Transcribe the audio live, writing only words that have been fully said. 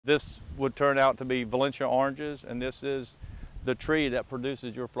This would turn out to be Valencia oranges, and this is the tree that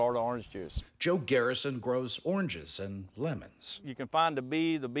produces your Florida orange juice. Joe Garrison grows oranges and lemons. You can find the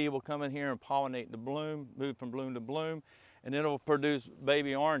bee will come in here and pollinate the bloom, move from bloom to bloom, and then it'll produce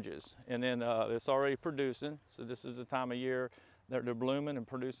baby oranges. And then it's already producing, so this is the time of year that they're blooming and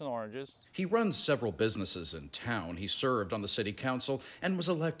producing oranges. He runs several businesses in town. He served on the city council and was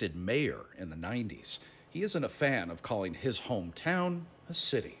elected mayor in the 90s. He isn't a fan of calling his hometown a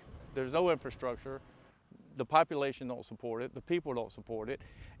city. There's no infrastructure. The population don't support it. The people don't support it.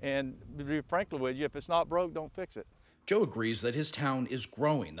 And to be frankly with you, if it's not broke, don't fix it. Joe agrees that his town is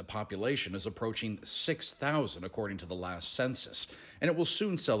growing. The population is approaching 6,000 according to the last census, and it will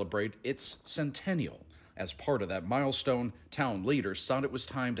soon celebrate its centennial. As part of that milestone, town leaders thought it was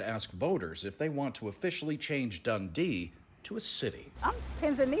time to ask voters if they want to officially change Dundee to a city. I'm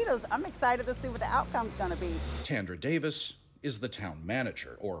pins and needles. I'm excited to see what the outcome's going to be. Tandra Davis is the town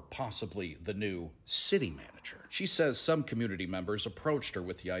manager, or possibly the new city manager. She says some community members approached her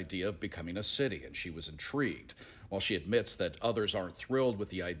with the idea of becoming a city, and she was intrigued. While she admits that others aren't thrilled with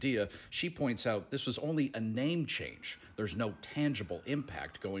the idea, she points out this was only a name change. There's no tangible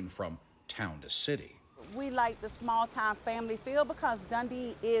impact going from town to city. We like the small town family feel because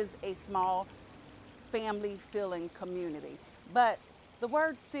Dundee is a small family feeling community. But the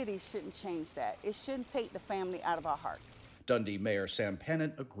word city shouldn't change that. It shouldn't take the family out of our heart. Dundee Mayor Sam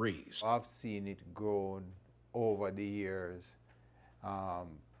Pennant agrees. I've seen it grow over the years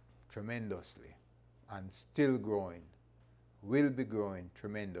tremendously, and still growing, will be growing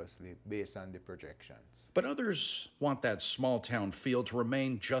tremendously based on the projections. But others want that small town feel to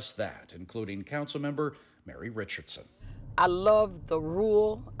remain just that, including Councilmember Mary Richardson. I love the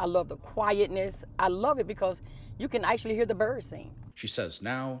rural, I love the quietness, I love it because you can actually hear the birds sing. She says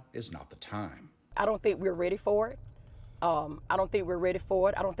now is not the time. I don't think we're ready for it. I don't think we're ready for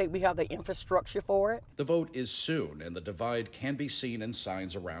it. I don't think we have the infrastructure for it. The vote is soon, and the divide can be seen in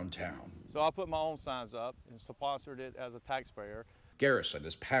signs around town. So I put my own signs up and sponsored it as a taxpayer. Garrison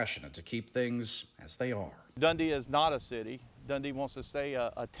is passionate to keep things as they are. Dundee is not a city. Dundee wants to stay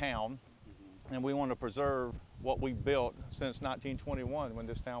a town, and we want to preserve what we built since 1921 when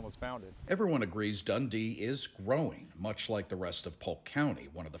this town was founded. Everyone agrees Dundee is growing, much like the rest of Polk County,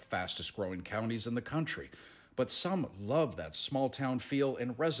 one of the fastest growing counties in the country. But some love that small town feel,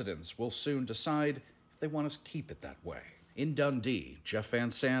 and residents will soon decide if they want to keep it that way. In Dundee, Jeff Van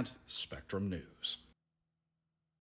Sant, Spectrum News.